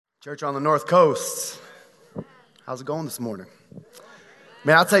Church on the North Coast, how's it going this morning?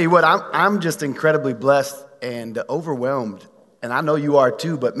 Man, I'll tell you what, I'm just incredibly blessed and overwhelmed, and I know you are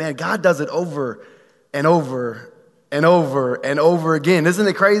too, but man, God does it over and over and over and over again. Isn't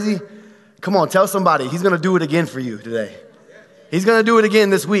it crazy? Come on, tell somebody, he's going to do it again for you today. He's going to do it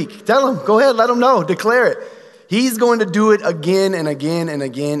again this week. Tell him, go ahead, let him know, declare it. He's going to do it again and again and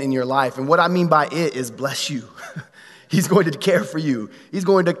again in your life, and what I mean by it is bless you. He's going to care for you. He's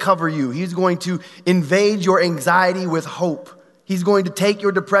going to cover you. He's going to invade your anxiety with hope. He's going to take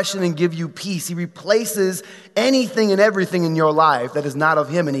your depression and give you peace. He replaces anything and everything in your life that is not of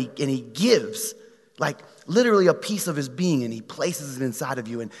him, and he gives like literally a piece of his being, and he places it inside of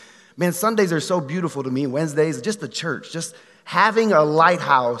you. And man, Sundays are so beautiful to me. Wednesdays, just the church, just having a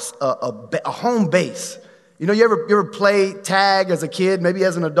lighthouse, a home base. You know, you ever play tag as a kid? Maybe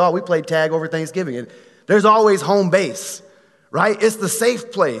as an adult, we played tag over Thanksgiving, and there's always home base, right? It's the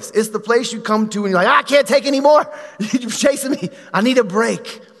safe place. It's the place you come to and you're like, I can't take any more. You're chasing me. I need a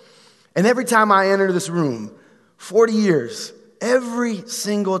break. And every time I enter this room, 40 years, every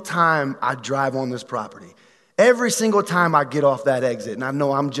single time I drive on this property, every single time I get off that exit and I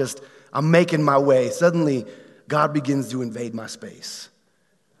know I'm making my way, suddenly God begins to invade my space.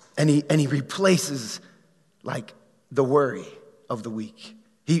 And he replaces like the worry of the week.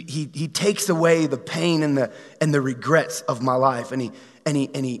 He takes away the pain and the regrets of my life, and he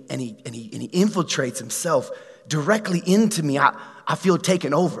infiltrates himself directly into me. I feel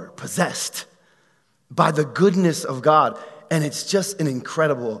taken over, possessed by the goodness of God, and it's just an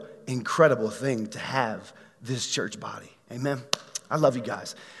incredible, incredible thing to have this church body. Amen. I love you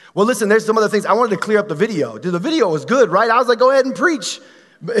guys. Well, listen, there's some other things. I wanted to clear up the video. Dude, the video was good, right? I was like, go ahead and preach.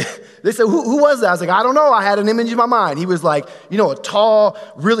 They said, who was that? I was like, I don't know. I had an image in my mind. He was like, a tall,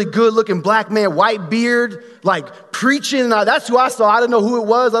 really good-looking black man, white beard, like preaching. That's who I saw. I didn't know who it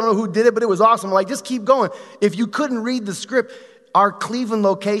was. I don't know who did it, but it was awesome. I'm like, just keep going. If you couldn't read the script, our Cleveland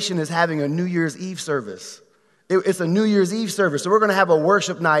location is having a New Year's Eve service. It's a New Year's Eve service. So we're going to have a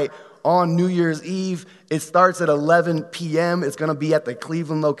worship night on New Year's Eve. It starts at 11 p.m. It's going to be at the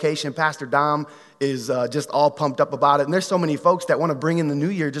Cleveland location. Pastor Dom is just all pumped up about it. And there's so many folks that want to bring in the new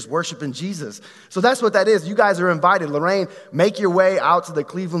year just worshiping Jesus. So that's what that is. You guys are invited. Lorraine, make your way out to the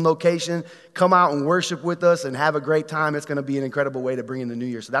Cleveland location. Come out and worship with us and have a great time. It's going to be an incredible way to bring in the new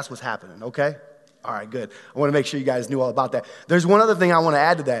year. So that's what's happening, okay? All right, good. I want to make sure you guys knew all about that. There's one other thing I want to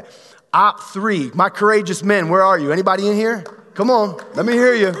add to that. Op 3, my courageous men, where are you? Anybody in here? Come on, let me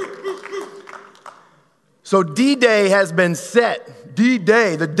hear you. So D-Day has been set.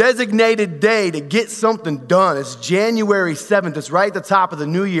 D-Day, the designated day to get something done. It's January 7th. It's right at the top of the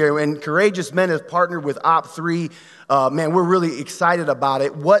new year. And Courageous Men has partnered with Op 3. Man, we're really excited about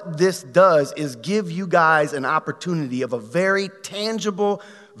it. What this does is give you guys an opportunity of a very tangible,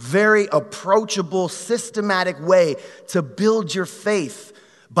 very approachable, systematic way to build your faith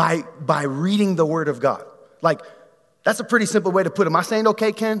by reading the Word of God. Like, that's a pretty simple way to put it. Am I saying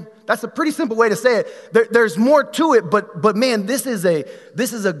okay, Ken? That's a pretty simple way to say it. There's more to it, but man, this is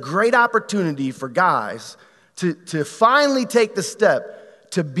a great opportunity for guys to finally take the step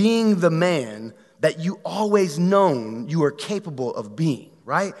to being the man that you always known you are capable of being,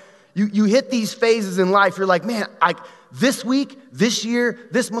 right? You hit these phases in life, you're like, man, this week, this year,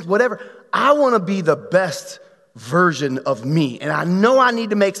 this month, whatever, I want to be the best version of me. And I know I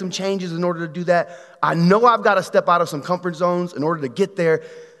need to make some changes in order to do that. I know I've got to step out of some comfort zones in order to get there.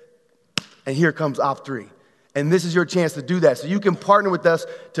 And here comes Op 3. And this is your chance to do that. So you can partner with us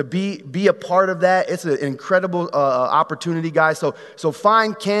to be a part of that. It's an incredible opportunity, guys. So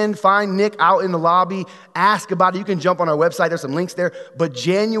find Ken, find Nick out in the lobby. Ask about it. You can jump on our website. There's some links there. But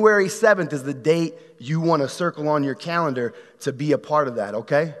January 7th is the date you want to circle on your calendar to be a part of that,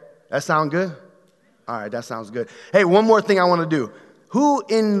 okay? That sound good? All right, that sounds good. Hey, one more thing I want to do. Who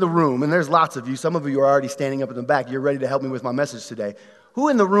in the room, and there's lots of you, some of you are already standing up in the back, you're ready to help me with my message today. Who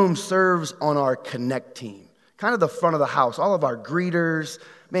in the room serves on our Connect team? Kind of the front of the house, all of our greeters.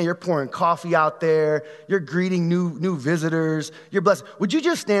 Man, you're pouring coffee out there. You're greeting new visitors. You're blessed. Would you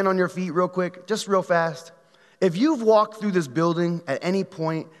just stand on your feet real quick, just real fast? If you've walked through this building at any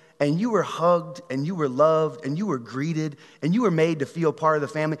point and you were hugged and you were loved and you were greeted and you were made to feel part of the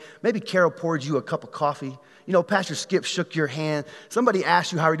family, maybe Carol poured you a cup of coffee. Pastor Skip shook your hand. Somebody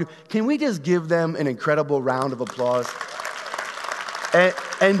asked you how you do. Can we just give them an incredible round of applause?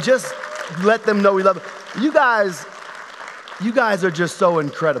 And just let them know we love them. You guys are just so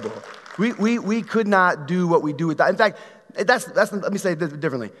incredible. We could not do what we do without. In fact, let me say this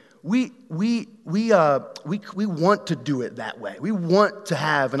differently. we want to do it that way. We want to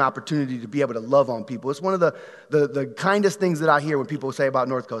have an opportunity to be able to love on people. It's one of the kindest things that I hear when people say about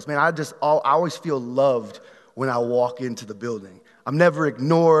North Coast. Man, I always feel loved when I walk into the building. I'm never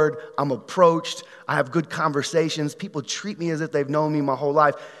ignored. I'm approached. I have good conversations. People treat me as if they've known me my whole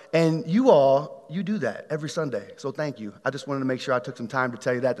life. And you do that every Sunday. So thank you. I just wanted to make sure I took some time to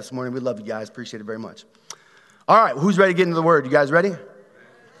tell you that this morning. We love you guys. Appreciate it very much. All right, who's ready to get into the Word? You guys ready?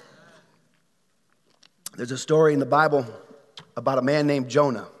 There's a story in the Bible about a man named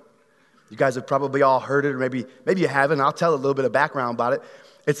Jonah. You guys have probably all heard it, or maybe you haven't. I'll tell a little bit of background about it.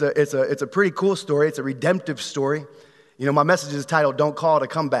 It's a pretty cool story. It's a redemptive story. You know, my message is titled, Don't Call It a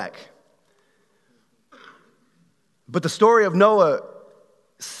Comeback. But the story of Noah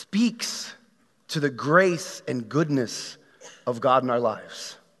speaks to the grace and goodness of God in our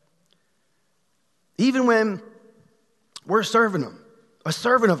lives. Even when we're serving Him, a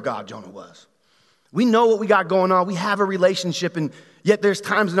servant of God, Jonah was. We know what we got going on. We have a relationship, and yet there's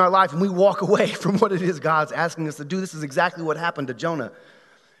times in our life when we walk away from what it is God's asking us to do. This is exactly what happened to Jonah.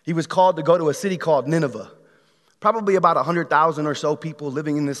 He was called to go to a city called Nineveh. Probably about 100,000 or so people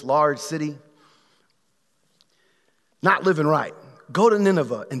living in this large city. Not living right. Go to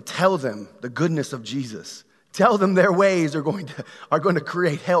Nineveh and tell them the goodness of Jesus. Tell them their ways are going to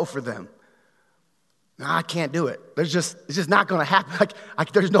create hell for them. No, I can't do it. It's just not going to happen.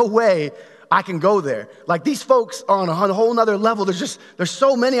 There's no way I can go there. Like, these folks are on a whole nother level. There's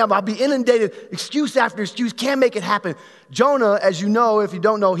so many of them. I'll be inundated, excuse after excuse, can't make it happen. Jonah, as you know, if you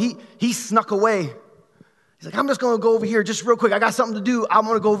don't know, he snuck away. He's like, I'm just going to go over here just real quick. I got something to do. I'm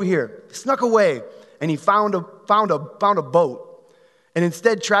going to go over here. He snuck away, and he found a boat, and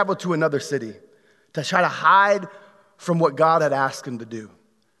instead traveled to another city to try to hide from what God had asked him to do.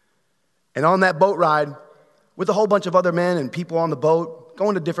 And on that boat ride, with a whole bunch of other men and people on the boat,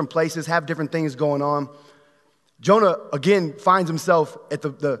 going to different places, have different things going on, Jonah, again, finds himself at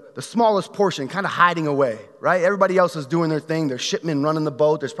the smallest portion, kind of hiding away, right? Everybody else is doing their thing. There's shipmen running the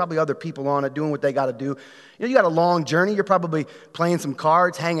boat. There's probably other people on it doing what they got to do. You know, you got a long journey. You're probably playing some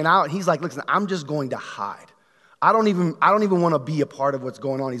cards, hanging out. And he's like, listen, I'm just going to hide. I don't even want to be a part of what's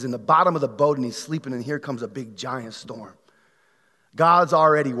going on. He's in the bottom of the boat and he's sleeping, and here comes a big giant storm. God's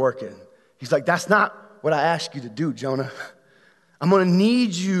already working. He's like, that's not what I asked you to do, Jonah. I'm going to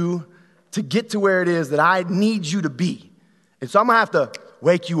need you to get to where it is that I need you to be. And so I'm going to have to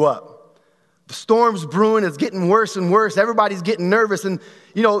wake you up. The storm's brewing. It's getting worse and worse. Everybody's getting nervous. And,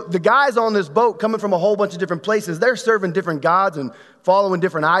 you know, the guys on this boat coming from a whole bunch of different places, they're serving different gods and following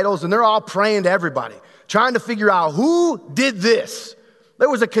different idols, and they're all praying to everybody, trying to figure out who did this. There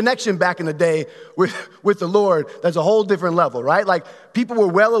was a connection back in the day with the Lord that's a whole different level, right? Like, people were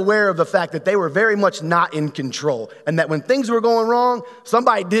well aware of the fact that they were very much not in control, and that when things were going wrong,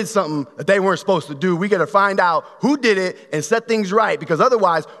 somebody did something that they weren't supposed to do. We got to find out who did it and set things right, because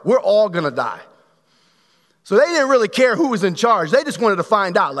otherwise we're all going to die. So they didn't really care who was in charge. They just wanted to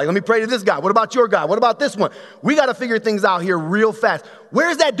find out. Like, let me pray to this guy. What about your God? What about this one? We got to figure things out here real fast.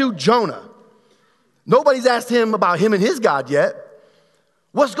 Where's that dude Jonah? Nobody's asked him about him and his God yet.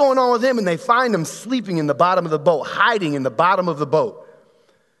 What's going on with him? And they find him sleeping in the bottom of the boat, hiding in the bottom of the boat.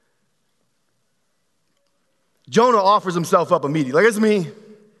 Jonah offers himself up immediately. Like, it's me.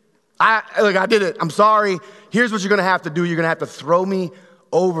 I did it. I'm sorry. Here's what you're going to have to do. You're going to have to throw me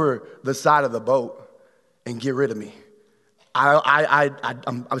over the side of the boat and get rid of me.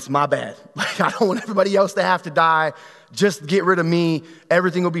 It's my bad. Like, I don't want everybody else to have to die. Just get rid of me.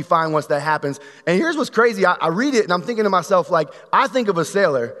 Everything will be fine once that happens. And here's what's crazy. I read it and I'm thinking to myself, like, I think of a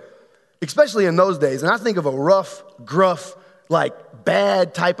sailor, especially in those days, and I think of a rough, gruff, like,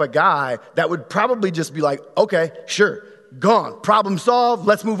 bad type of guy that would probably just be like, okay, sure, gone. Problem solved.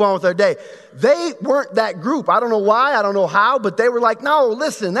 Let's move on with our day. They weren't that group. I don't know why. I don't know how, but they were like, no,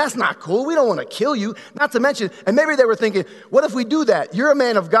 listen, that's not cool. We don't want to kill you. Not to mention, and maybe they were thinking, what if we do that? You're a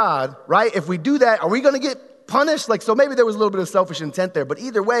man of God, right? If we do that, are we going to get punished? Like, so maybe there was a little bit of selfish intent there, but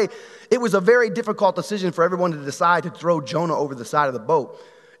either way, it was a very difficult decision for everyone to decide to throw Jonah over the side of the boat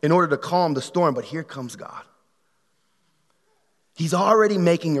in order to calm the storm. But here comes God. He's already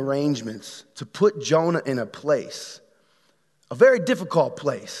making arrangements to put Jonah in a place, a very difficult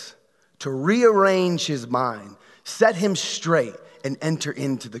place, to rearrange his mind, set him straight, and enter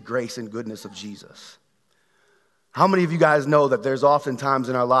into the grace and goodness of Jesus. How many of you guys know that there's often times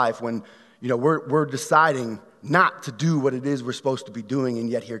in our life when, you know, we're deciding not to do what it is we're supposed to be doing, and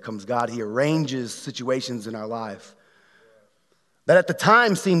yet here comes God. He arranges situations in our life that at the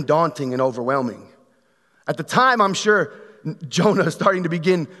time seemed daunting and overwhelming. At the time, I'm sure Jonah is starting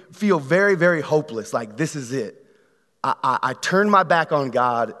to feel very, very hopeless, like this is it. I turned my back on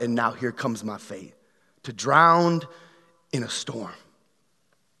God, and now here comes my fate, to drown in a storm.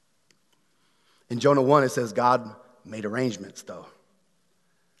 In Jonah 1, it says God made arrangements, though.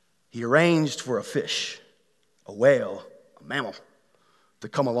 He arranged for a fish, a whale, a mammal, to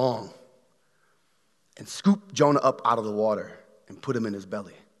come along and scoop Jonah up out of the water and put him in his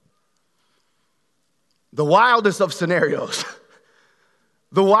belly. The wildest of scenarios,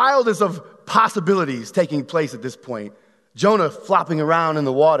 the wildest of possibilities taking place at this point. Jonah flopping around in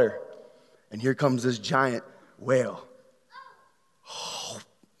the water, and here comes this giant whale.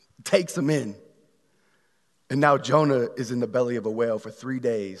 Takes him in. And now Jonah is in the belly of a whale for 3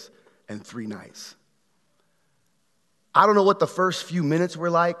 days and 3 nights. I don't know what the first few minutes were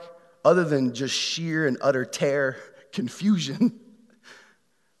like, other than just sheer and utter terror, confusion.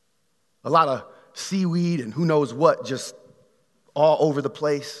 A lot of seaweed and who knows what just all over the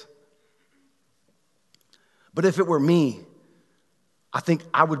place. But if it were me, I think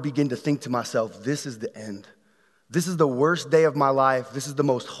I would begin to think to myself, this is the end. This is the worst day of my life. This is the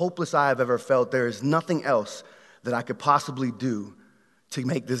most hopeless I have ever felt. There is nothing else that I could possibly do to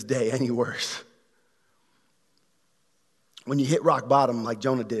make this day any worse. When you hit rock bottom like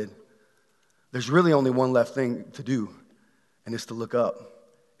Jonah did, there's really only one left thing to do, and it's to look up.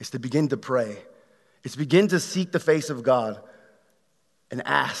 It's to begin to pray. It's begin to seek the face of God and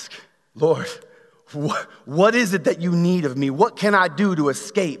ask, Lord, what is it that you need of me? What can I do to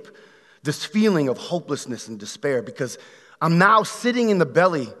escape this feeling of hopelessness and despair? Because I'm now sitting in the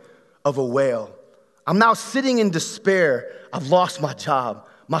belly of a whale. I'm now sitting in despair. I've lost my job.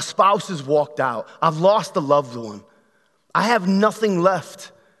 My spouse has walked out. I've lost a loved one. I have nothing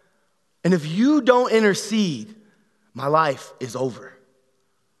left. And if you don't intercede, my life is over.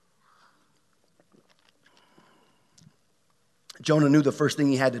 Jonah knew the first thing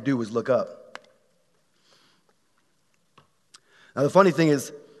he had to do was look up. Now, the funny thing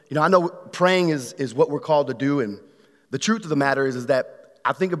is, I know praying is what we're called to do, and the truth of the matter is that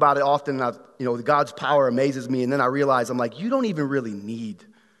I think about it often, and God's power amazes me, and then I realize, I'm like, you don't need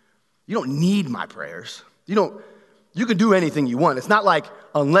my prayers. You can do anything you want. It's not like,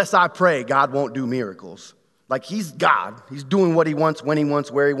 unless I pray, God won't do miracles. Like, he's God. He's doing what he wants, when he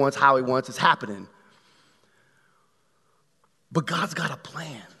wants, where he wants, how he wants. It's happening. But God's got a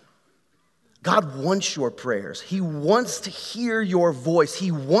plan. God wants your prayers. He wants to hear your voice.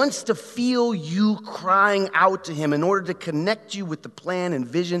 He wants to feel you crying out to him in order to connect you with the plan and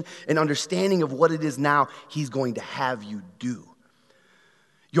vision and understanding of what it is now he's going to have you do.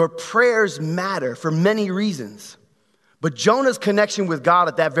 Your prayers matter for many reasons. But Jonah's connection with God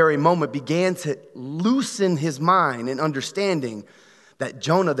at that very moment began to loosen his mind in understanding that,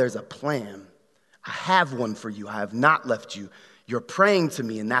 Jonah, there's a plan. I have one for you. I have not left you. You're praying to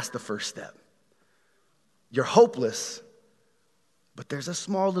me, and that's the first step. You're hopeless, but there's a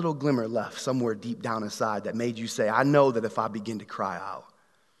small little glimmer left somewhere deep down inside that made you say, I know that if I begin to cry out,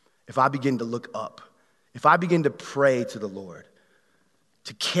 if I begin to look up, if I begin to pray to the Lord,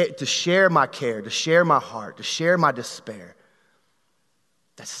 to share my care, to share my heart, to share my despair,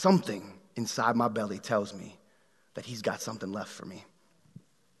 that something inside my belly tells me that he's got something left for me.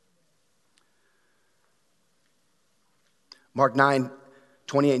 Mark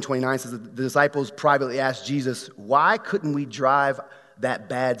 9:28 and 29 says that the disciples privately asked Jesus, why couldn't we drive that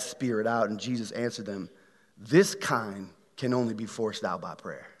bad spirit out? And Jesus answered them, this kind can only be forced out by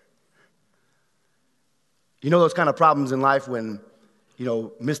prayer. You know those kind of problems in life when,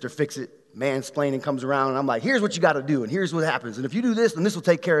 Mr. Fix-It, mansplaining comes around, and I'm like, here's what you got to do, and here's what happens. And if you do this, then this will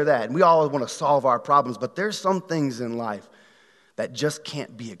take care of that. And we all want to solve our problems, but there's some things in life that just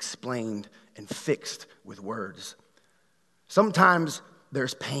can't be explained and fixed with words. Sometimes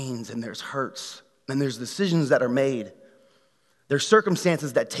there's pains and there's hurts and there's decisions that are made. There's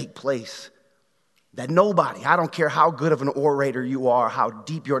circumstances that take place that nobody, I don't care how good of an orator you are, how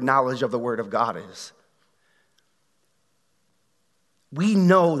deep your knowledge of the Word of God is. We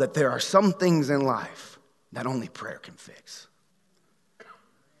know that there are some things in life that only prayer can fix.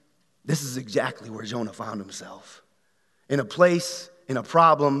 This is exactly where Jonah found himself. In a place, in a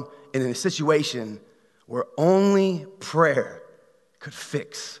problem, and in a situation where only prayer could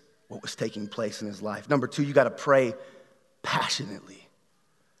fix what was taking place in his life. Number 2, you got to pray passionately.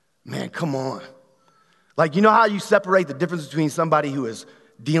 Man, come on. Like, you know how you separate the difference between somebody who is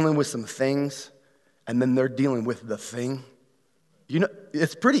dealing with some things and then they're dealing with the thing?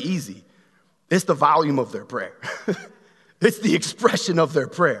 It's pretty easy. It's the volume of their prayer. It's the expression of their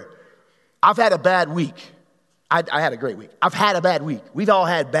prayer. I've had a bad week. I had a great week. I've had a bad week. We've all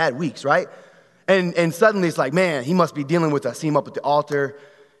had bad weeks, right? And suddenly it's like, man, he must be dealing with us. I see him up at the altar.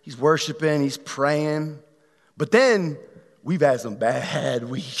 He's worshiping. He's praying. But then we've had some bad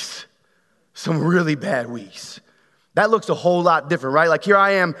weeks, some really bad weeks. That looks a whole lot different, right? Like here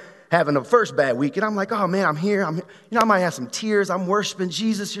I am having the first bad week, and I'm like, oh man, I'm here. I might have some tears. I'm worshiping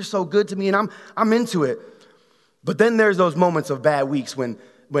Jesus. You're so good to me, and I'm into it. But then there's those moments of bad weeks when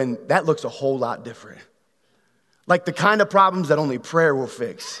that looks a whole lot different. Like the kind of problems that only prayer will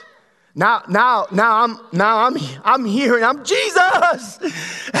fix. Now I'm here and I'm, Jesus,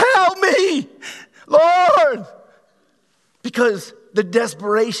 help me, Lord. Because the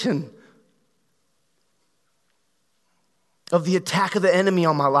desperation of the attack of the enemy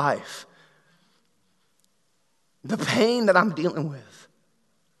on my life, the pain that I'm dealing with,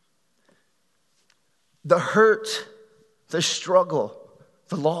 the hurt, the struggle,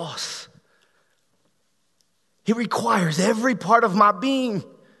 the loss, it requires every part of my being.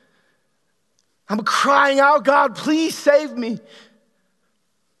 I'm crying out, God, please save me.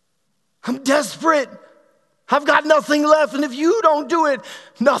 I'm desperate. I've got nothing left, and if you don't do it,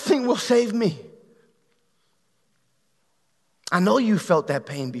 nothing will save me. I know you felt that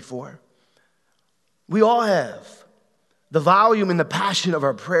pain before. We all have. The volume and the passion of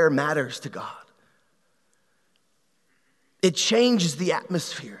our prayer matters to God. It changes the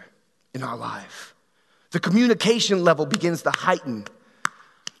atmosphere in our life. The communication level begins to heighten.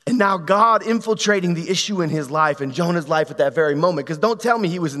 And now God infiltrating the issue in his life and Jonah's life at that very moment. Because don't tell me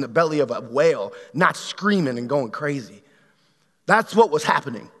he was in the belly of a whale, not screaming and going crazy. That's what was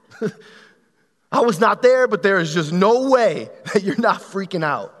happening. I was not there, but there is just no way that you're not freaking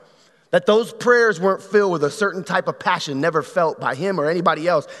out. That those prayers weren't filled with a certain type of passion never felt by him or anybody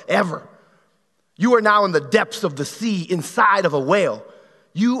else ever. You are now in the depths of the sea inside of a whale.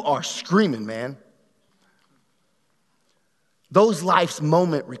 You are screaming, man. Those life's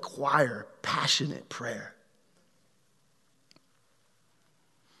moments require passionate prayer.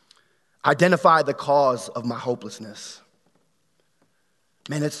 Identify the cause of my hopelessness.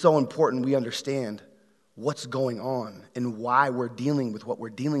 Man, it's so important we understand what's going on and why we're dealing with what we're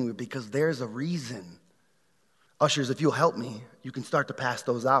dealing with, because there's a reason. Ushers, if you'll help me, you can start to pass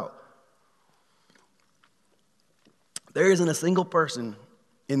those out. There isn't a single person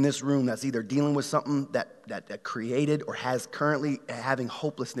in this room that's either dealing with something that created or has currently having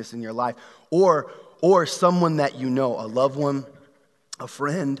hopelessness in your life, or someone that you know, a loved one, a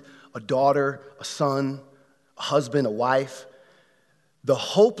friend, a daughter, a son, a husband, a wife. The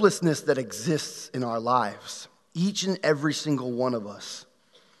hopelessness that exists in our lives, each and every single one of us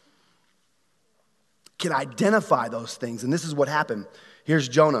can identify those things. And this is what happened. Here's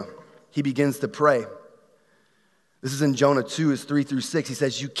Jonah. He begins to pray. This is in Jonah 2, 3-6. He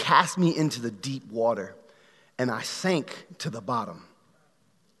says, you cast me into the deep water, and I sank to the bottom.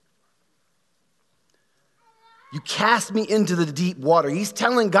 You cast me into the deep water. He's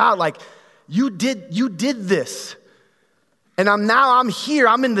telling God, like, you did this. And I'm here.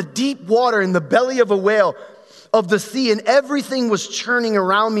 I'm in the deep water, in the belly of a whale, of the sea, and everything was churning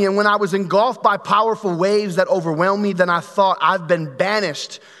around me. And when I was engulfed by powerful waves that overwhelmed me, then I thought, I've been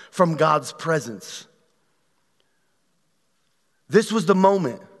banished from God's presence. This was the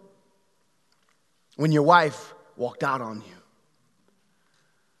moment when your wife walked out on you.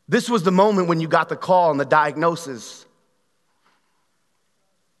 This was the moment when you got the call and the diagnosis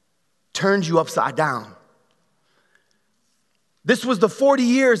turned you upside down. This was the 40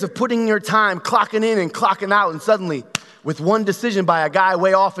 years of putting your time, clocking in and clocking out, and suddenly, with one decision by a guy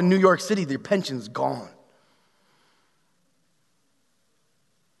way off in New York City, your pension's gone.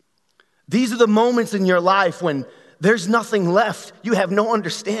 These are the moments in your life when there's nothing left. You have no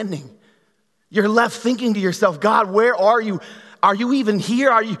understanding. You're left thinking to yourself, God, where are you? Are you even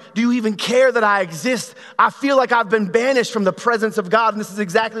here? Do you even care that I exist? I feel like I've been banished from the presence of God, and this is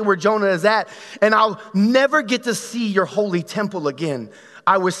exactly where Jonah is at. And I'll never get to see your holy temple again.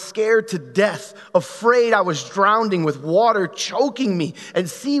 I was scared to death, afraid I was drowning with water choking me and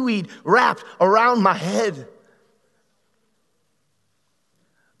seaweed wrapped around my head.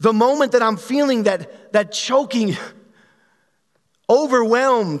 The moment that I'm feeling that choking,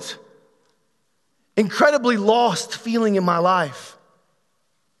 overwhelmed, incredibly lost feeling in my life,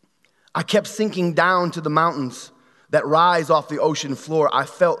 I kept sinking down to the mountains that rise off the ocean floor. I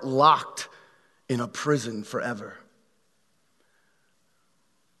felt locked in a prison forever.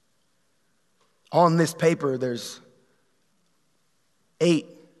 On this paper, there's eight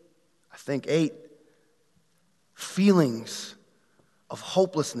feelings of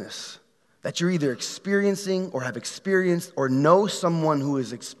hopelessness that you're either experiencing or have experienced or know someone who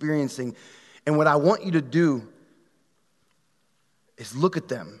is experiencing. And what I want you to do is look at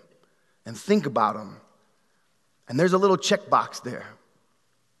them and think about them. And there's a little checkbox there.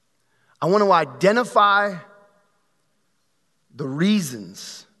 I want to identify the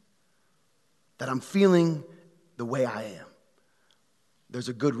reasons that I'm feeling the way I am. There's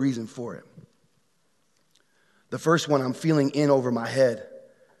a good reason for it. The first one, I'm feeling in over my head.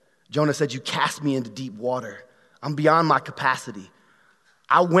 Jonah said, you cast me into deep water. I'm beyond my capacity.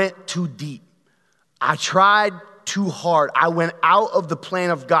 I went too deep. I tried too hard. I went out of the plan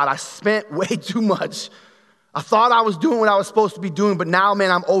of God. I spent way too much. I thought I was doing what I was supposed to be doing, but now,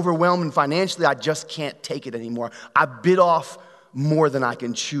 man, I'm overwhelmed, and financially, I just can't take it anymore. I bit off more than I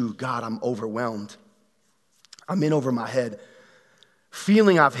can chew. God, I'm overwhelmed. I'm in over my head.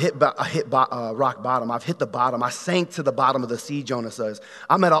 Feeling I've hit rock bottom. I've hit the bottom. I sank to the bottom of the sea, Jonah says.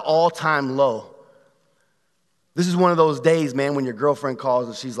 I'm at an all-time low. This is one of those days, man, when your girlfriend calls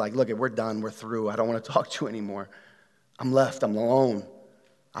and she's like, look, we're done. We're through. I don't want to talk to you anymore. I'm left. I'm alone.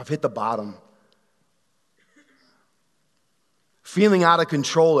 I've hit the bottom. Feeling out of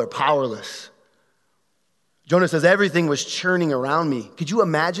control or powerless. Jonah says everything was churning around me. Could you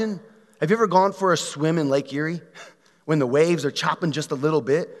imagine? Have you ever gone for a swim in Lake Erie when the waves are chopping just a little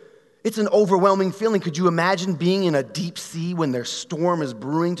bit? It's an overwhelming feeling. Could you imagine being in a deep sea when their storm is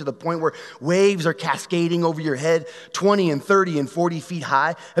brewing to the point where waves are cascading over your head 20 and 30 and 40 feet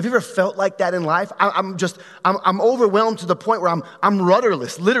high? Have you ever felt like that in life? I'm overwhelmed to the point where I'm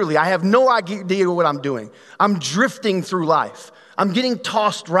rudderless. Literally, I have no idea what I'm doing. I'm drifting through life. I'm getting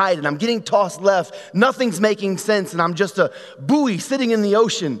tossed right and I'm getting tossed left. Nothing's making sense and I'm just a buoy sitting in the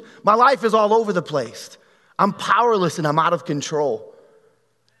ocean. My life is all over the place. I'm powerless and I'm out of control.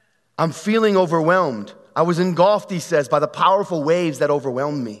 I'm feeling overwhelmed. I was engulfed, he says, by the powerful waves that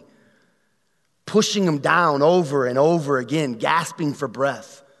overwhelmed me, pushing them down over and over again, gasping for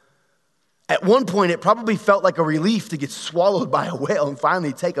breath. At one point, it probably felt like a relief to get swallowed by a whale and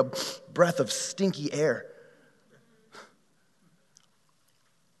finally take a breath of stinky air.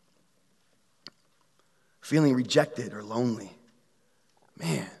 Feeling rejected or lonely.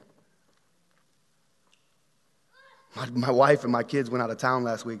 Man. My wife and my kids went out of town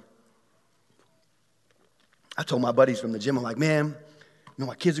last week. I told my buddies from the gym, I'm like, man,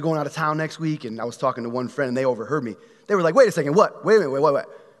 my kids are going out of town next week. And I was talking to one friend and they overheard me. They were like, wait a second, what? Wait a minute, wait.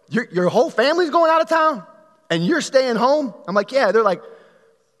 Your whole family's going out of town and you're staying home? I'm like, yeah. They're like,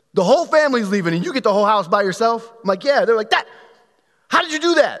 the whole family's leaving and you get the whole house by yourself? I'm like, yeah. They're like, how did you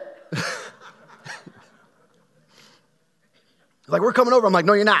do that? Like, we're coming over. I'm like,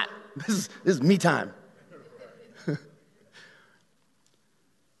 no, you're not. This is me time.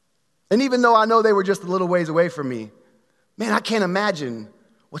 And even though I know they were just a little ways away from me, man, I can't imagine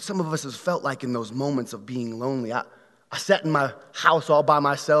what some of us has felt like in those moments of being lonely. I sat in my house all by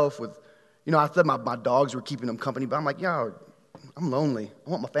myself with, I thought my dogs were keeping them company, but I'm like, yo, I'm lonely. I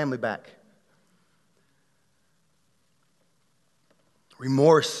want my family back.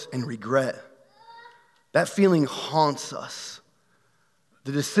 Remorse and regret. That feeling haunts us.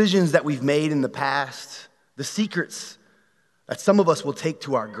 The decisions that we've made in the past, the secrets that some of us will take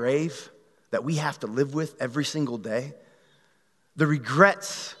to our grave, that we have to live with every single day, the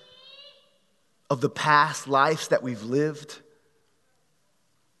regrets of the past lives that we've lived,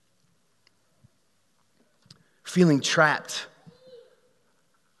 feeling trapped.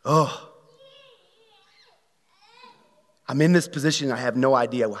 Oh, I'm in this position, I have no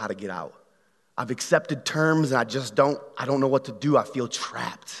idea how to get out. I've accepted terms and I don't know what to do. I feel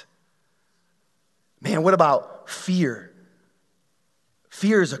trapped. Man, what about fear?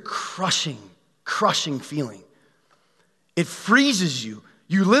 Fear is a crushing feeling. It freezes you.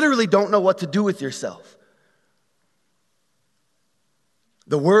 You literally don't know what to do with yourself.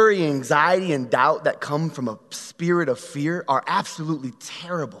 The worry, anxiety, and doubt that come from a spirit of fear are absolutely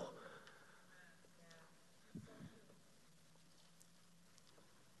terrible.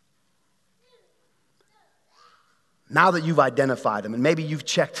 Now that you've identified them, and maybe you've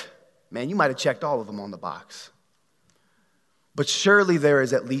checked, man, you might have checked all of them on the box. But surely there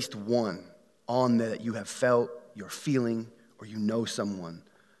is at least one on there that you have felt, you're feeling, or you know someone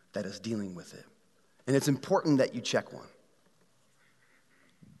that is dealing with it. And it's important that you check one.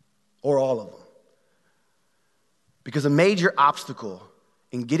 Or all of them. Because a major obstacle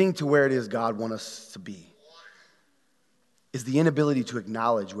in getting to where it is God wants us to be is the inability to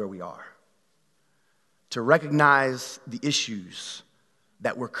acknowledge where we are. To recognize the issues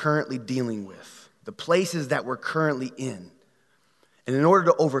that we're currently dealing with, the places that we're currently in. And in order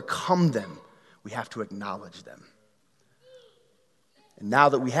to overcome them, we have to acknowledge them. And now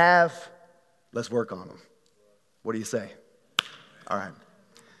that we have, let's work on them. What do you say? All right.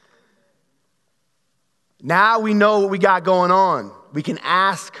 Now we know what we got going on. We can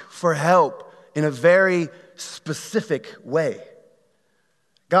ask for help in a very specific way.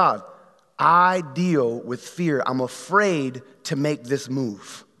 God, I deal with fear. I'm afraid to make this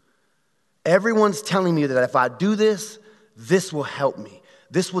move. Everyone's telling me that if I do this, this will help me.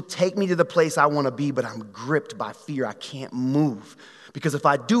 This will take me to the place I want to be, but I'm gripped by fear. I can't move. Because if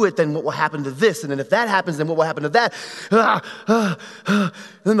I do it, then what will happen to this? And then if that happens, then what will happen to that?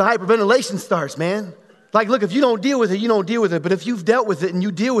 Then the hyperventilation starts, man. Like, look, if you don't deal with it, you don't deal with it. But if you've dealt with it and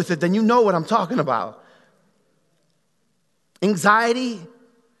you deal with it, then you know what I'm talking about. Anxiety,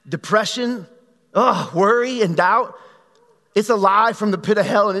 depression, worry and doubt. It's a lie from the pit of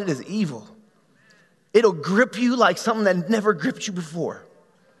hell, and it is evil. It'll grip you like something that never gripped you before.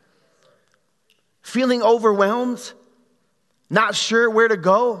 Feeling overwhelmed, not sure where to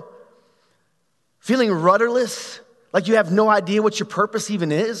go, feeling rudderless, like you have no idea what your purpose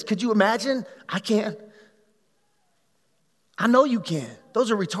even is. Could you imagine? I can't. I know you can.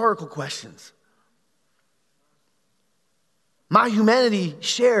 Those are rhetorical questions. My humanity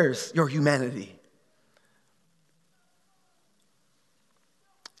shares your humanity.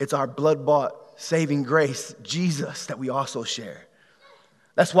 It's our blood-bought saving grace, Jesus, that we also share.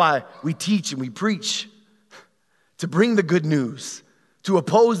 That's why we teach and we preach, to bring the good news, to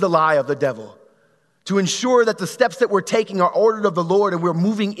oppose the lie of the devil, to ensure that the steps that we're taking are ordered of the Lord and we're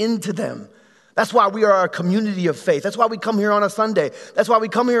moving into them. That's why we are a community of faith. That's why we come here on a Sunday. That's why we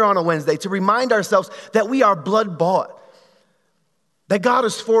come here on a Wednesday, to remind ourselves that we are blood-bought, that God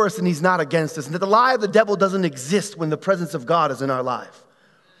is for us and he's not against us, and that the lie of the devil doesn't exist when the presence of God is in our life.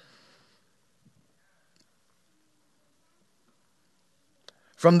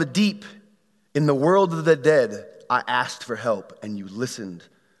 From the deep, in the world of the dead, I asked for help, and you listened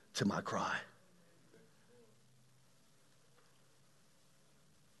to my cry.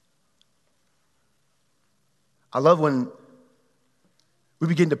 I love when we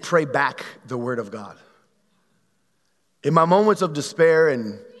begin to pray back the word of God. In my moments of despair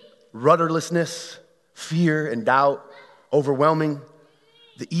and rudderlessness, fear and doubt, overwhelming,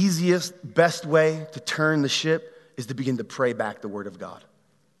 the easiest, best way to turn the ship is to begin to pray back the word of God.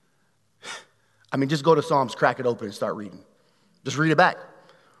 I mean, just go to Psalms, crack it open, and start reading. Just read it back.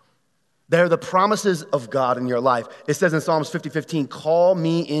 They're the promises of God in your life. It says in Psalms 50:15, call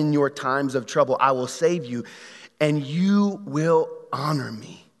me in your times of trouble. I will save you, and you will honor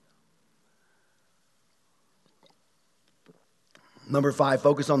me. Number 5,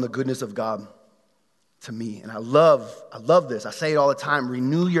 focus on the goodness of God to me. And I love this. I say it all the time.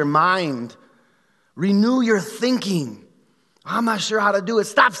 Renew your mind. Renew your thinking. I'm not sure how to do it.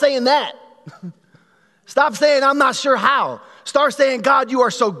 Stop saying that. Stop saying, I'm not sure how. Start saying, God, you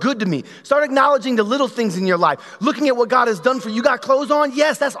are so good to me. Start acknowledging the little things in your life. Looking at what God has done for you. You got clothes on?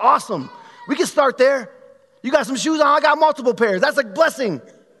 Yes, that's awesome. We can start there. You got some shoes on? I got multiple pairs. That's a blessing.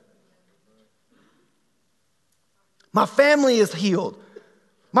 My family is healed.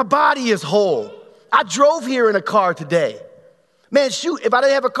 My body is whole. I drove here in a car today. Man, shoot, if I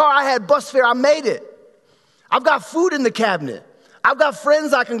didn't have a car, I had bus fare. I made it. I've got food in the cabinet. I've got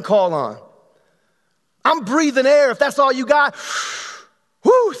friends I can call on. I'm breathing air. If that's all you got,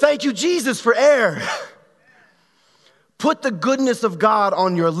 whoo, thank you, Jesus, for air. Put the goodness of God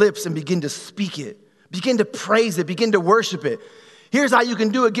on your lips and begin to speak it. Begin to praise it. Begin to worship it. Here's how you can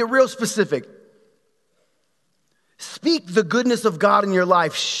do it. Get real specific. Speak the goodness of God in your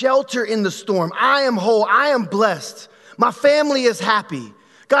life. Shelter in the storm. I am whole. I am blessed. My family is happy.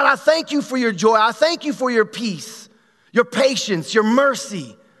 God, I thank you for your joy. I thank you for your peace, your patience, your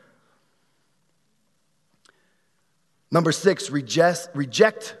mercy. Number 6,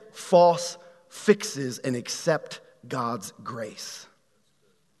 reject false fixes and accept God's grace.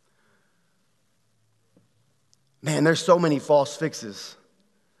 Man, there's so many false fixes.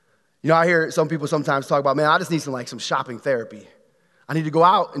 You know, I hear some people sometimes talk about, man, I just need some shopping therapy. I need to go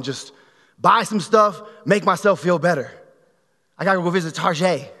out and just buy some stuff, make myself feel better. I gotta go visit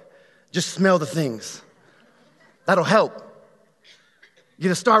Target, just smell the things. That'll help. Get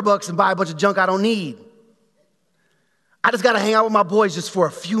a Starbucks and buy a bunch of junk I don't need. I just got to hang out with my boys just for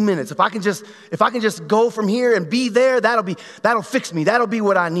a few minutes. If I can just go from here and be there, that'll fix me. That'll be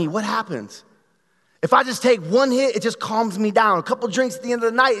what I need. What happens? If I just take one hit, it just calms me down. A couple drinks at the end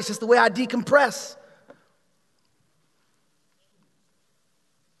of the night, it's just the way I decompress.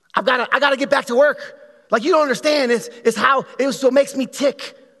 I got to get back to work. Like, you don't understand. It's what makes me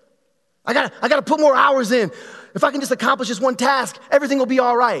tick. I got to put more hours in. If I can just accomplish this one task, everything will be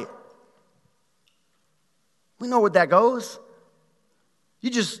all right. We know where that goes.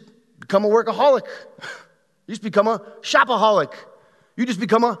 You just become a workaholic. You just become a shopaholic. You just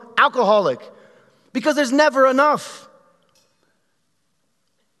become an alcoholic because there's never enough.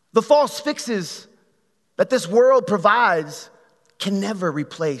 The false fixes that this world provides can never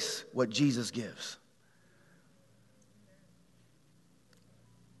replace what Jesus gives.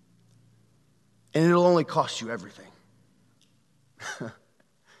 And it'll only cost you everything.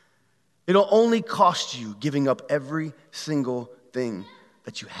 It'll only cost you giving up every single thing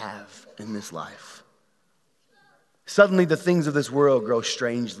that you have in this life. Suddenly the things of this world grow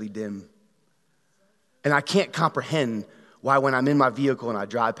strangely dim. And I can't comprehend why when I'm in my vehicle and I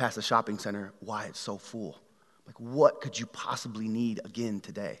drive past a shopping center, why it's so full. Like, what could you possibly need again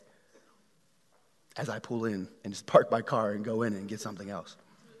today? As I pull in and just park my car and go in and get something else.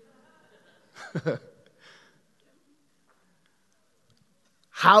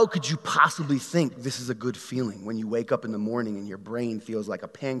 How could you possibly think this is a good feeling when you wake up in the morning and your brain feels like a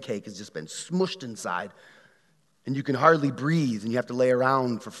pancake has just been smushed inside and you can hardly breathe and you have to lay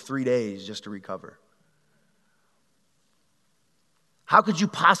around for 3 days just to recover? How could you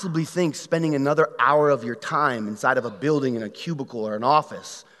possibly think spending another hour of your time inside of a building in a cubicle or an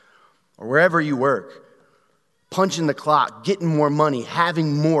office or wherever you work, punching the clock, getting more money,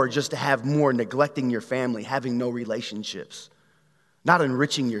 having more just to have more, neglecting your family, having no relationships, not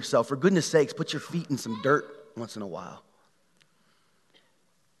enriching yourself? For goodness sakes, put your feet in some dirt once in a while.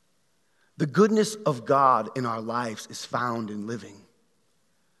 The goodness of God in our lives is found in living.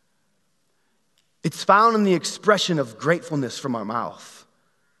 It's found in the expression of gratefulness from our mouth,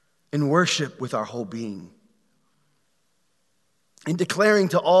 in worship with our whole being, in declaring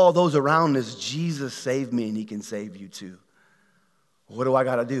to all those around us, Jesus saved me and he can save you too. What do I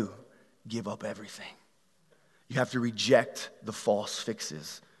got to do? Give up everything. You have to reject the false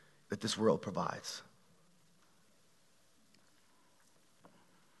fixes that this world provides.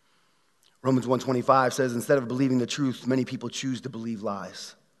 Romans 1:25 says, instead of believing the truth, many people choose to believe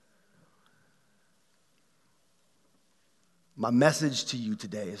lies. My message to you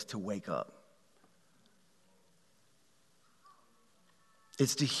today is to wake up.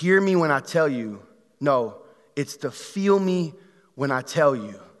 It's to hear me when I tell you. No, it's to feel me when I tell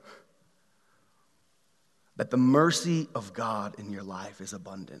you that the mercy of God in your life is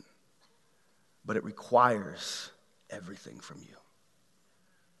abundant, but it requires everything from you.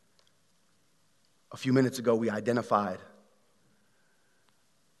 A few minutes ago, we identified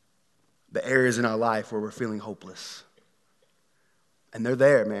the areas in our life where we're feeling hopeless. And they're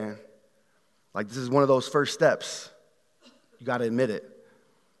there, man. Like, this is one of those first steps. You got to admit it.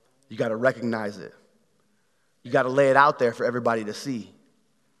 You got to recognize it. You got to lay it out there for everybody to see.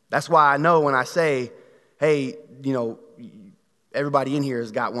 That's why I know when I say, hey, everybody in here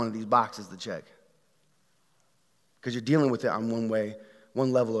has got one of these boxes to check. Because you're dealing with it on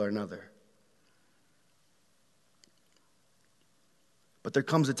one level or another. But there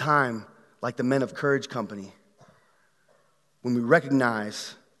comes a time, like the Men of Courage Company, when we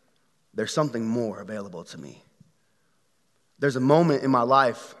recognize there's something more available to me. There's a moment in my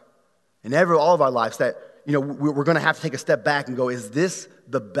life, and all of our lives, that we're going to have to take a step back and go, is this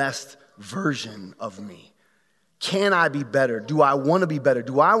the best version of me? Can I be better? Do I want to be better?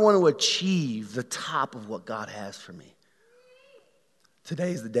 Do I want to achieve the top of what God has for me?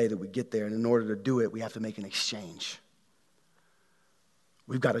 Today is the day that we get there, and in order to do it, we have to make an exchange.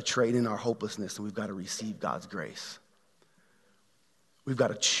 We've got to trade in our hopelessness, and we've got to receive God's grace. We've got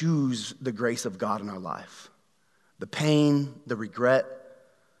to choose the grace of God in our life. The pain, the regret,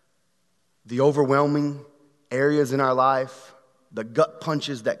 the overwhelming areas in our life, the gut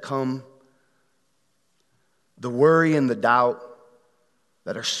punches that come, the worry and the doubt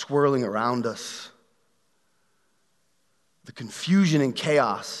that are swirling around us, the confusion and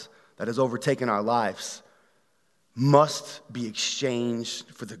chaos that has overtaken our lives must be exchanged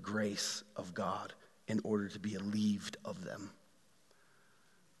for the grace of God in order to be relieved of them.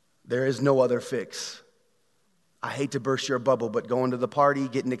 There is no other fix. I hate to burst your bubble, but going to the party,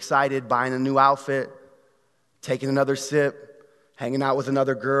 getting excited, buying a new outfit, taking another sip, hanging out with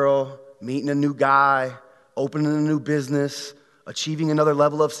another girl, meeting a new guy, opening a new business, achieving another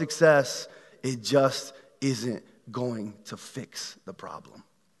level of success, it just isn't going to fix the problem.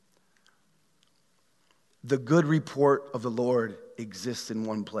 The good report of the Lord exists in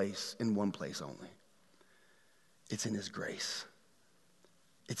one place only. It's in his grace.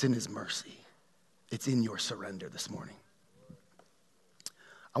 It's in his mercy. It's in your surrender this morning.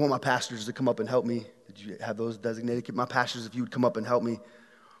 I want my pastors to come up and help me. Did you have those designated? My pastors, if you would come up and help me.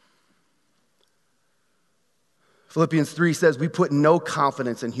 Philippians 3 says, we put no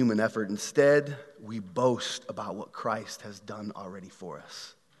confidence in human effort. Instead, we boast about what Christ has done already for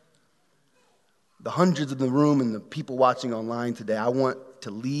us. The hundreds in the room and the people watching online today, I want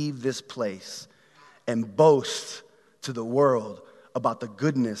to leave this place and boast to the world about the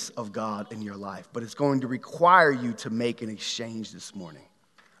goodness of God in your life, but it's going to require you to make an exchange this morning.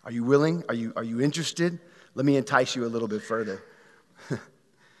 Are you willing? Are you interested? Let me entice you a little bit further.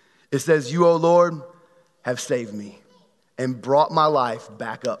 It says, you, O Lord, have saved me and brought my life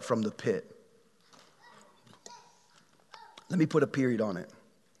back up from the pit. Let me put a period on it.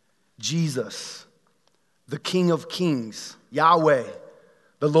 Jesus, the King of Kings, Yahweh,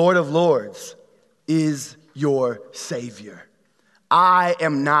 the Lord of Lords, is your Savior. I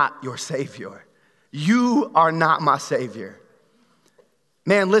am not your Savior. You are not my Savior.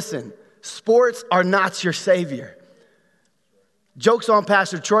 Man, listen, sports are not your Savior. Jokes on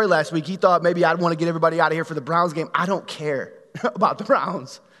Pastor Troy last week. He thought maybe I'd want to get everybody out of here for the Browns game. I don't care about the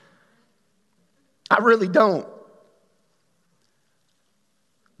Browns. I really don't.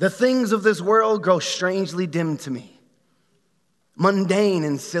 The things of this world grow strangely dim to me, mundane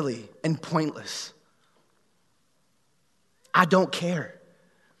and silly and pointless. I don't care.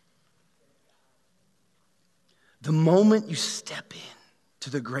 The moment you step in to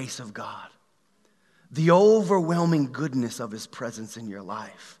the grace of God, the overwhelming goodness of his presence in your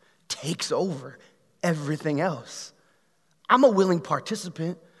life takes over everything else. I'm a willing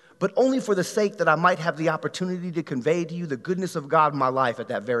participant, but only for the sake that I might have the opportunity to convey to you the goodness of God in my life at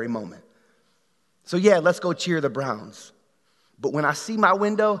that very moment. So yeah, let's go cheer the Browns. But when I see my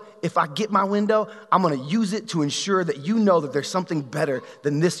window, if I get my window, I'm going to use it to ensure that you know that there's something better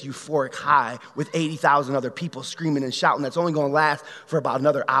than this euphoric high with 80,000 other people screaming and shouting that's only going to last for about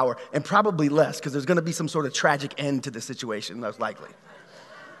another hour and probably less because there's going to be some sort of tragic end to the situation, most likely.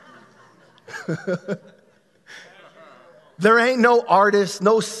 There ain't no artist,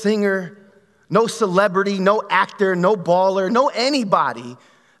 no singer, no celebrity, no actor, no baller, no anybody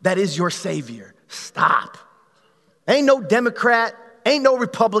that is your Savior. Stop. Ain't no Democrat, ain't no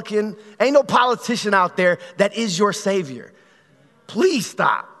Republican, ain't no politician out there that is your Savior. Please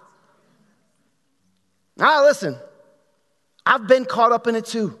stop. Now listen, I've been caught up in it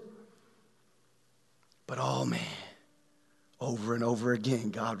too. But oh man, over and over again,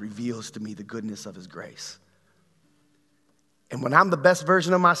 God reveals to me the goodness of his grace. And when I'm the best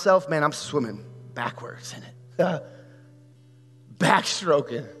version of myself, man, I'm swimming backwards in it.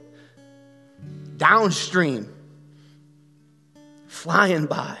 Backstroking. Downstream. Flying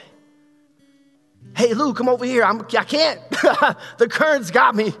by. Hey, Lou, come over here. I can't. The current's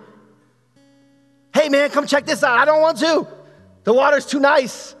got me. Hey, man, come check this out. I don't want to. The water's too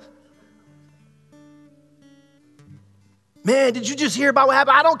nice. Man, did you just hear about what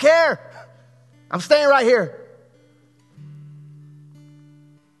happened? I don't care. I'm staying right here.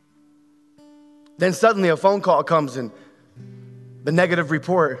 Then suddenly a phone call comes and the negative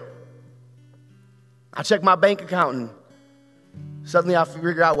report. I check my bank account and suddenly I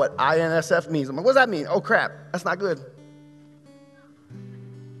figure out what INSF means. I'm like, what does that mean? Oh, crap. That's not good.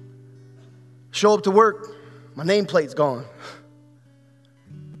 Show up to work. My nameplate's gone.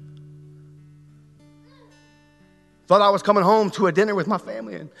 Thought I was coming home to a dinner with my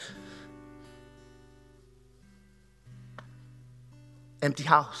family and empty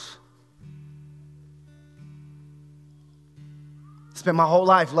house. Spent my whole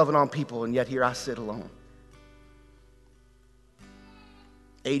life loving on people, and yet here I sit alone.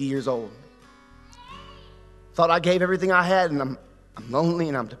 80 years old. Thought I gave everything I had, and I'm lonely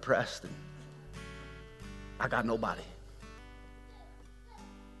and I'm depressed, and I got nobody.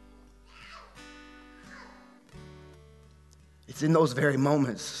 It's in those very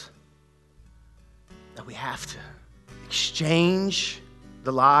moments that we have to exchange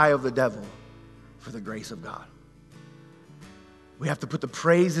the lie of the devil for the grace of God. We have to put the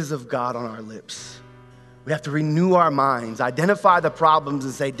praises of God on our lips. We have to renew our minds, identify the problems,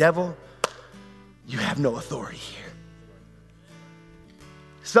 and say, devil, you have no authority here.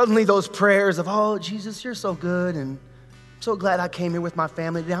 Suddenly those prayers of, oh, Jesus, you're so good, and I'm so glad I came here with my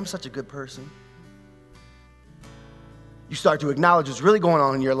family today. I'm such a good person. You start to acknowledge what's really going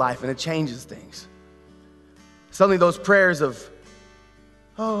on in your life, and it changes things. Suddenly those prayers of,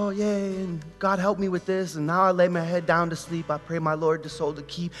 oh, yay, and God help me with this, and now I lay my head down to sleep. I pray my Lord to soul to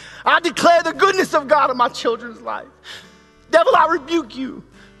keep. I declare the goodness of God in my children's life. Devil, I rebuke you.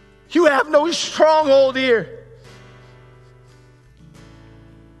 You have no stronghold here.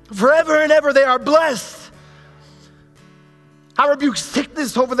 Forever and ever they are blessed. I rebuke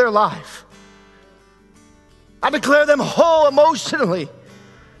sickness over their life. I declare them whole emotionally.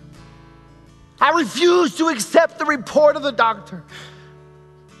 I refuse to accept the report of the doctor.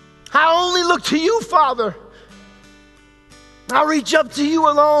 I only look to you, Father. I reach up to you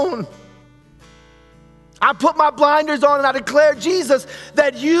alone. I put my blinders on and I declare, Jesus,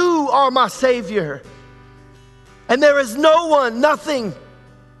 that you are my Savior. And there is no one, nothing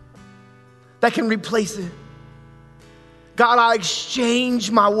that can replace it. God, I exchange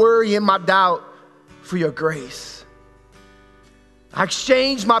my worry and my doubt for your grace. I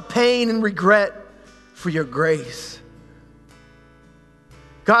exchange my pain and regret for your grace.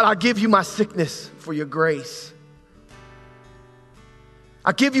 God, I give you my sickness for your grace.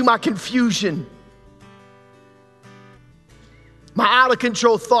 I give you my confusion, my out of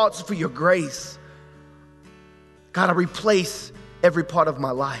control thoughts for your grace. God, I replace every part of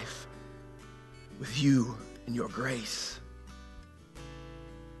my life with you and your grace.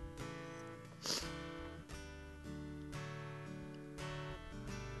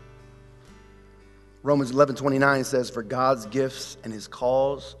 Romans 11:29 says, for God's gifts and his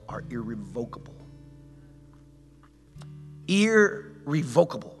calls are irrevocable.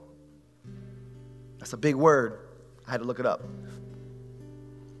 Irrevocable. That's a big word. I had to look it up.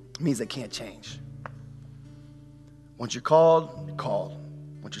 It means they can't change. Once you're called, you're called.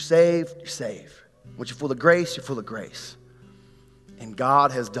 Once you're saved, you're saved. Once you're full of grace, you're full of grace. And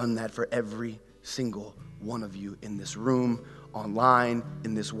God has done that for every single one of you in this room, online,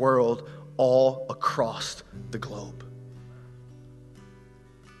 in this world, all across the globe.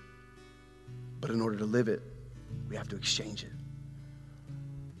 But in order to live it, we have to exchange it.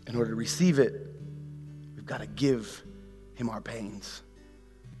 In order to receive it, we've got to give him our pains.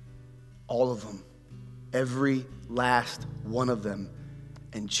 All of them. Every last one of them.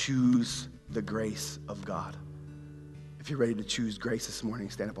 And choose the grace of God. If you're ready to choose grace this morning,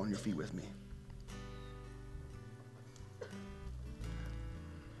 stand up on your feet with me.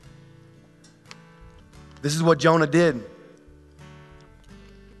 This is what Jonah did.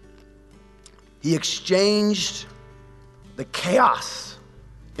 He exchanged the chaos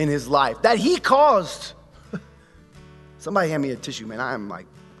in his life that he caused. Somebody hand me a tissue, man. I am like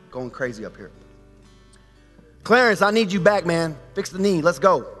going crazy up here. Clarence, I need you back, man. Fix the knee. Let's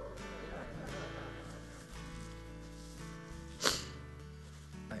go.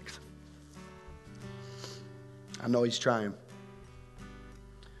 Thanks. I know he's trying.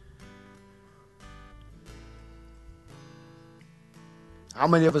 How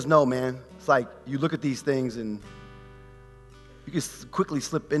many of us know, man? It's like you look at these things and you can quickly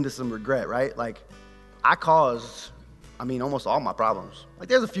slip into some regret, right? Like, I caused, almost all my problems. Like,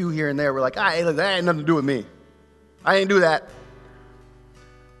 there's a few here and there where like, hey, look, that ain't nothing to do with me. I didn't do that.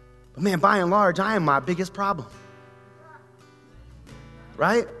 But man, by and large, I am my biggest problem.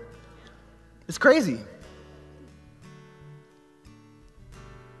 Right? It's crazy.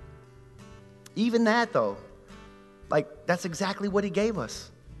 Even that, though, like, that's exactly what he gave us.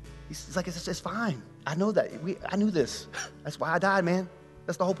 He's like, it's fine. I know that. I knew this. That's why I died, man.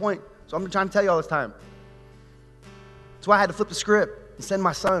 That's the whole point. So I'm trying to tell you all this time. That's why I had to flip the script and send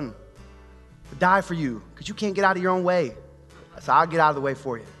my son to die for you, because you can't get out of your own way. So I'll get out of the way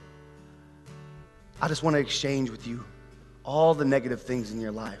for you. I just want to exchange with you all the negative things in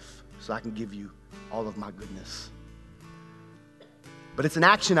your life so I can give you all of my goodness. But it's an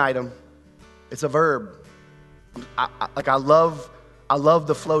action item. It's a verb. I love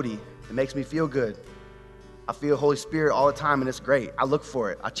the floaty. It makes me feel good. I feel Holy Spirit all the time, and it's great. I look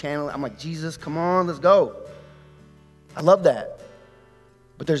for it. I channel it. I'm like, Jesus, come on, let's go. I love that.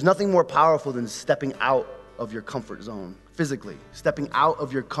 But there's nothing more powerful than stepping out of your comfort zone, physically. Stepping out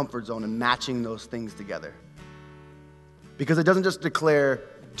of your comfort zone and matching those things together. Because it doesn't just declare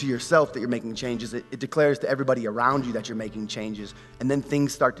to yourself that you're making changes. It declares to everybody around you that you're making changes. And then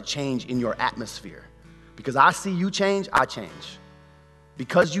things start to change in your atmosphere. Because I see you change, I change.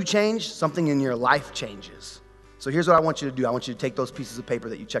 Because you change, something in your life changes. So here's what I want you to do. I want you to take those pieces of paper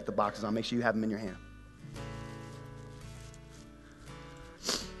that you check the boxes on. Make sure you have them in your hand.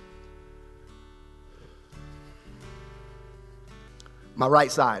 My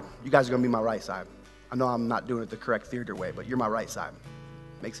right side. You guys are going to be my right side. I know I'm not doing it the correct theater way, but you're my right side.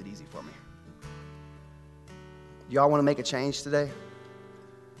 Makes it easy for me. Y'all want to make a change today?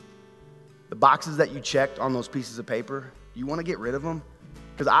 The boxes that you checked on those pieces of paper, you want to get rid of them?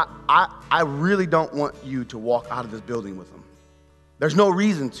 Because I really don't want you to walk out of this building with them. There's no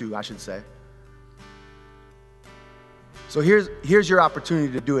reason to, I should say. So here's your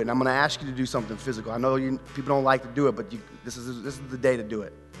opportunity to do it, and I'm going to ask you to do something physical. I know people don't like to do it, but this is the day to do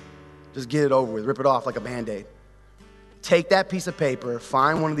it. Just get it over with. Rip it off like a Band-Aid. Take that piece of paper,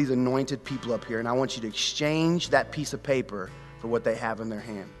 find one of these anointed people up here, and I want you to exchange that piece of paper for what they have in their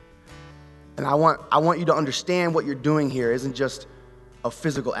hand. And I want you to understand what you're doing here isn't just a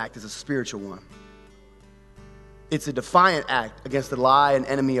physical act, it's a spiritual one. It's a defiant act against the lie and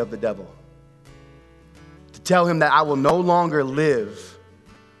enemy of the devil. To tell him that I will no longer live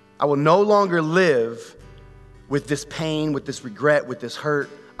with this pain, with this regret, with this hurt,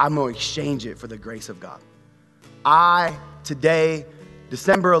 I'm going to exchange it for the grace of God. Today,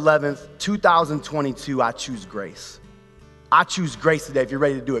 December 11th, 2022, I choose grace. I choose grace today. If you're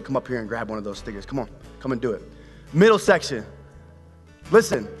ready to do it, come up here and grab one of those stickers. Come on, come and do it. Middle section.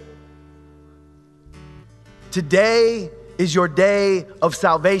 Listen. Today is your day of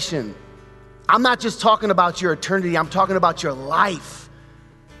salvation. I'm not just talking about your eternity. I'm talking about your life.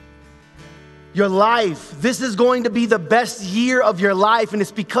 Your life. This is going to be the best year of your life, and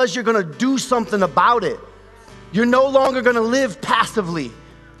it's because you're going to do something about it. You're no longer going to live passively,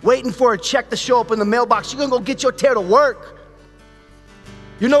 waiting for a check to show up in the mailbox. You're going to go get your tail to work.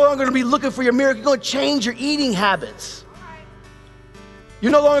 You're no longer going to be looking for your miracle. You're going to change your eating habits.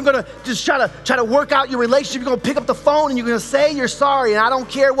 You're no longer going to just try to work out your relationship. You're going to pick up the phone and you're going to say you're sorry, and I don't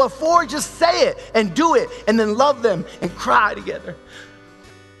care what for. Just say it and do it, and then love them and cry together.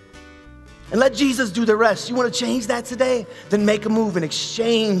 And let Jesus do the rest. You want to change that today? Then make a move and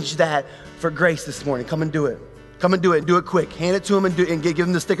exchange that for grace this morning. Come and do it. Come and do it, and do it quick. Hand it to him and give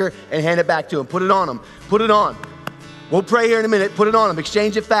him the sticker and hand it back to him. Put it on him. Put it on. We'll pray here in a minute. Put it on him.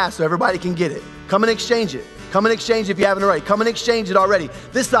 Exchange it fast so everybody can get it. Come and exchange it. Come and exchange it if you haven't already. Come and exchange it already.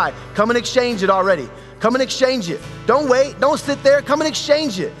 This side, come and exchange it already. Come and exchange it. Don't wait. Don't sit there. Come and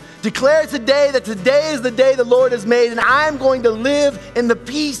exchange it. Declare today that today is the day the Lord has made, and I'm going to live in the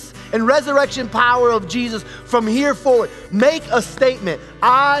peace and resurrection power of Jesus from here forward. Make a statement.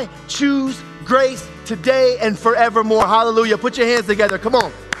 I choose grace today and forevermore. Hallelujah. Put your hands together. Come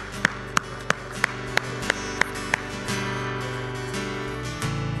on.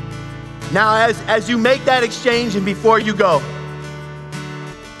 Now, as you make that exchange and before you go,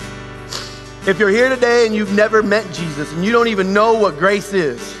 if you're here today and you've never met Jesus and you don't even know what grace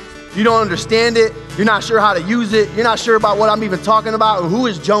is, you don't understand it, you're not sure how to use it, you're not sure about what I'm even talking about, or who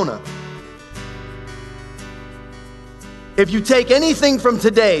is Jonah? If you take anything from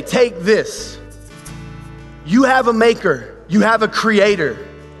today, take this. You have a maker, you have a creator,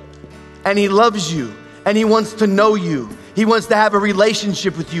 and he loves you, and he wants to know you. He wants to have a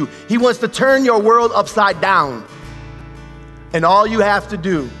relationship with you. He wants to turn your world upside down. And all you have to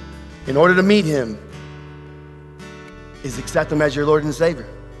do in order to meet him is accept him as your Lord and Savior.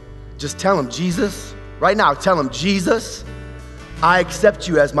 Just tell him, Jesus, right now, tell him, Jesus, I accept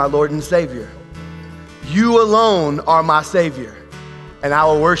you as my Lord and Savior. You alone are my Savior, and I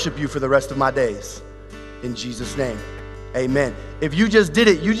will worship you for the rest of my days. In Jesus' name, amen. If you just did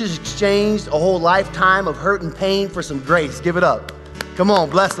it, you just exchanged a whole lifetime of hurt and pain for some grace. Give it up. Come on,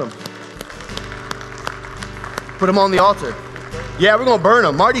 bless them. Put them on the altar. Yeah, we're going to burn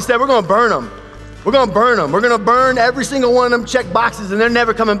them. Marty said we're going to burn them. We're going to burn them. We're going to burn every single one of them check boxes, and they're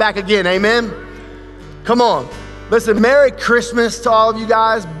never coming back again. Amen? Come on. Listen, Merry Christmas to all of you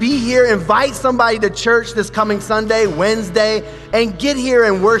guys. Be here. Invite somebody to church this coming Sunday, Wednesday, and get here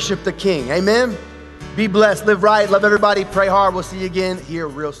and worship the King. Amen? Be blessed. Live right. Love everybody. Pray hard. We'll see you again here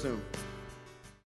real soon.